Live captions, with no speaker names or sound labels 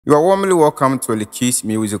You are warmly welcome to Oliki's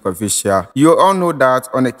Music Official. You all know that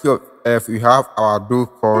on the key of F, we have our do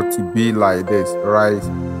chord to be like this, right?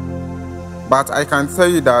 But I can tell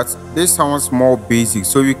you that this sounds more basic,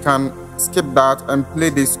 so you can skip that and play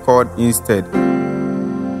this chord instead.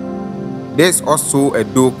 There's also a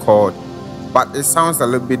do chord, but it sounds a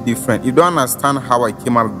little bit different. If you don't understand how I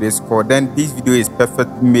came up with this chord, then this video is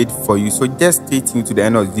perfectly made for you. So just stay tuned to the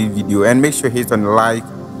end of this video and make sure you hit on the like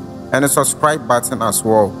and the subscribe button as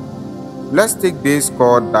well. Let's take this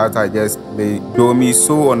chord that I just played, do mi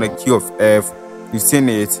so on the key of F. You've seen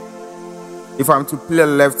it. If I'm to play a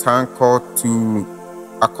left hand chord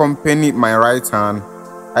to accompany my right hand,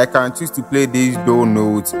 I can choose to play this do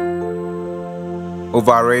note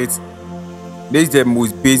over it. This is the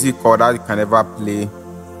most basic chord that you can ever play.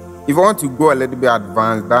 If you want to go a little bit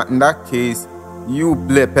advanced, in that case, you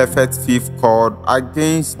play a perfect fifth chord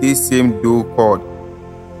against this same do chord.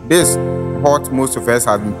 This what most of us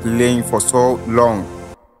have been playing for so long.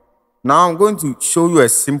 Now I'm going to show you a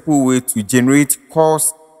simple way to generate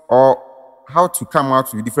chords, or how to come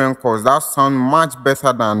out with different chords that sound much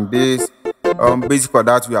better than this basic chord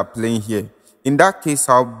that we are playing here. In that case,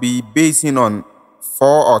 I'll be basing on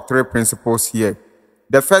 4 or 3 principles here.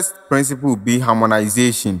 The first principle will be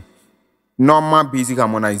harmonization. Normal basic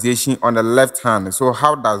harmonization on the left hand. So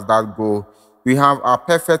how does that go? We have our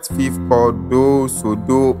perfect fifth chord, do, so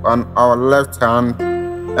do on our left hand,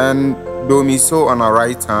 and do mi so on our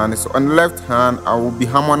right hand. So on the left hand, I will be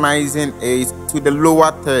harmonizing it to the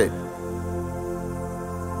lower third.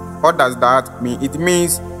 What does that mean? It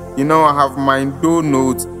means, I have my do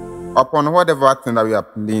note upon whatever thing that we are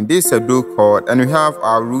playing. This is a do chord, and we have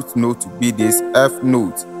our root note to be this F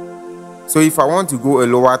note. So if I want to go a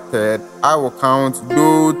lower third, I will count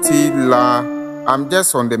do, ti, la. I'm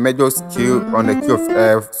just on the major scale on the key of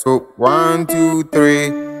F. So 1, 2, 3.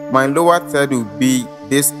 My lower third will be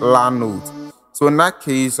this la note. So in that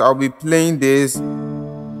case, I'll be playing this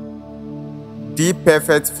D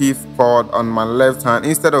perfect fifth chord on my left hand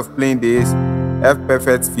instead of playing this F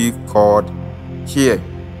perfect fifth chord here.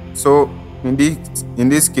 So in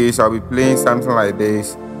this case, I'll be playing something like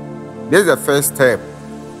this. This is the first step.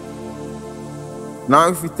 Now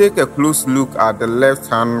if you take a close look at the left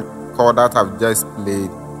hand chord that I've just played,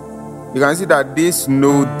 you can see that this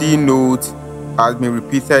note, D note, has been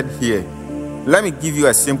repeated here. Let me give you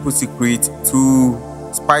a simple secret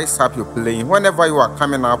to spice up your playing. Whenever you are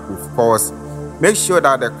coming up with chords, make sure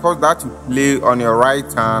that the chords that you play on your right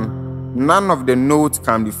hand, none of the notes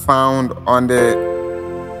can be found on the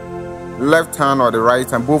left hand or the right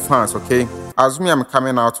hand, both hands, okay? Assuming I'm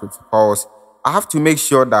coming out with chords, I have to make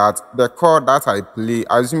sure that the chord that I play,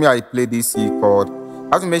 assuming I play this C chord,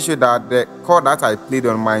 I have to make sure that the chord that I played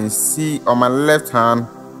on my C on my left hand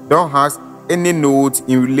don't have any notes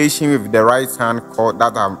in relation with the right hand chord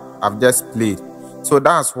that I've just played. So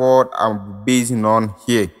that's what I'm basing on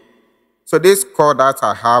here. So this chord that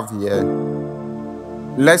I have here,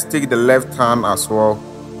 let's take the left hand as well.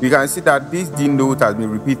 You can see that this D note has been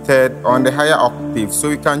repeated on the higher octave. So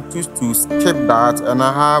you can choose to skip that, and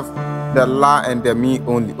I have the la and the mi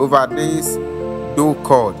only over this do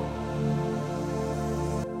chord.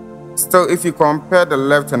 Still, if you compare the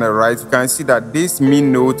left and the right, you can see that this mi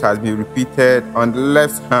note has been repeated on the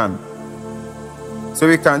left hand. So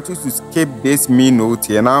we can choose to skip this mi note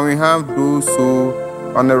here. Now we have do,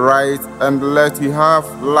 so on the right, and the left we have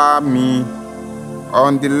la, mi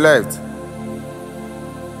on the left.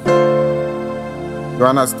 You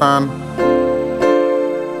understand?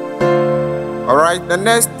 Alright, the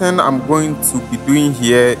next thing I'm going to be doing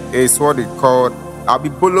here is what they call, I'll be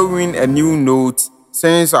borrowing a new note.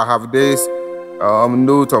 Since I have this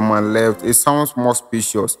note on my left, it sounds more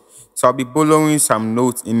spacious. So I'll be borrowing some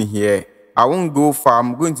notes in here. I won't go far.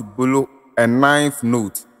 I'm going to borrow a 9th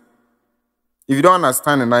note. If you don't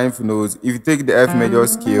understand the 9th note, if you take the F major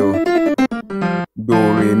scale, do,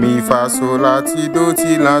 re, mi, fa, sol, la, ti, do,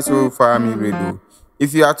 ti, la, so, fa, mi, re, do.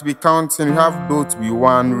 If you have to be counting, you have do to be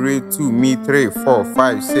 1, re, 2, mi, 3, 4,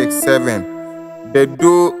 5, 6, 7. The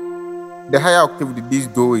do, the higher octave of this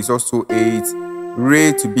do is also 8.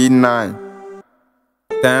 Re to be 9,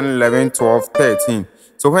 10, 11, 12, 13.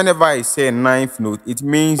 So whenever I say 9th note, it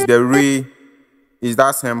means the re is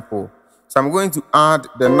that simple. So I'm going to add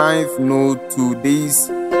the 9th note to this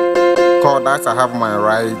chord that I have on my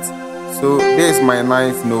right. So this is my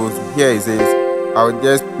 9th note. Here is it. I'll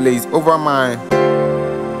just place over my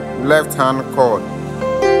left hand chord.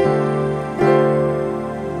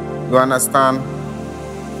 You understand?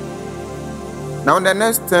 Now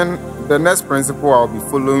the next principle I'll be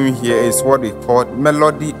following here is what they call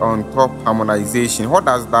melody on top harmonization. What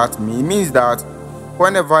does that mean? It means that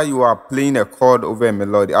whenever you are playing a chord over a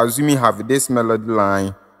melody, assuming you have this melody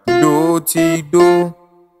line, do, ti, do,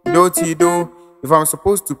 do, ti, do. If I'm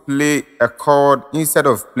supposed to play a chord instead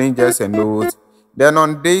of playing just a note, then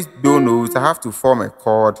on these do notes, I have to form a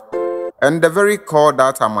chord. And the very chord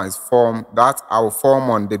that I must form, that I will form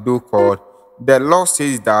on the do chord, the law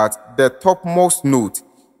says that the topmost note,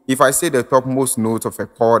 if I say the topmost note of a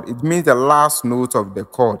chord, it means the last note of the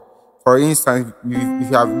chord. For instance, if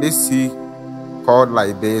you have this C chord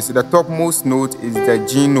like this, the topmost note is the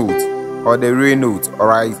G note or the Re note,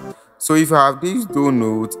 alright? So if you have this do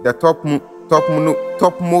note, the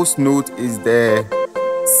topmost note is the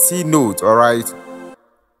C note, alright?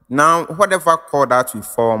 Now, whatever chord that we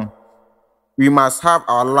form, we must have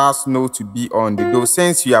our last note to be on the do.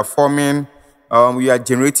 Since we are forming, we are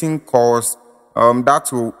generating chords that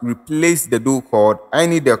will replace the do chord, I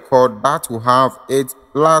need a chord that will have its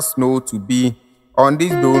last note to be on this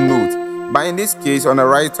do note. But in this case, on the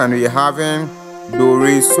right hand, we are having do,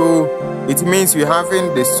 re, so. It means we're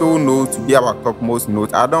having the so note to be our topmost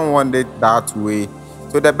note. I don't want it that way.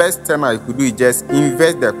 So the best thing I could do is just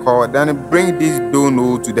invert the chord, then bring this do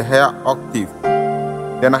note to the higher octave.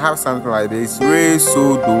 Then I have something like this, re,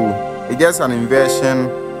 so, do. It's just an inversion.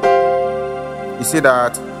 You see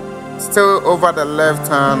that? Still over the left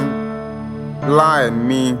hand, la and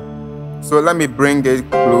mi. So let me bring it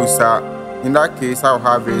closer. In that case, I'll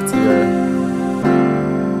have it here.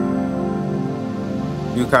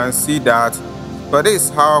 You can see that. So this is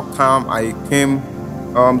how come I came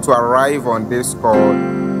to arrive on this chord.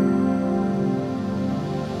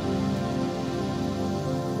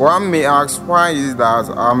 One may ask, why is that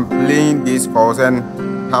I'm playing these chords and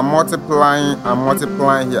I'm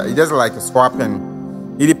multiplying here? It's just like swapping.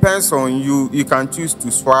 It depends on you. You can choose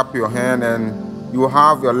to swap your hand and you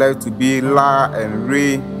have your left to be la and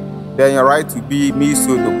re, then your right to be mi,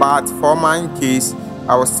 so, do. But for my case,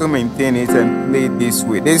 I will still maintain it and play this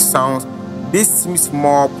way. This seems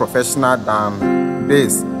more professional than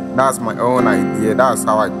this. That's my own idea. That's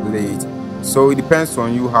how I play it. So it depends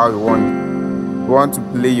on you how you want to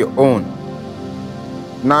play your own.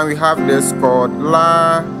 Now we have this chord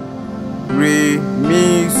la, re,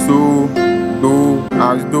 mi, so, do,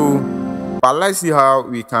 as do. But let's see how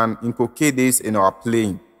we can inculcate this in our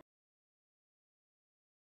playing.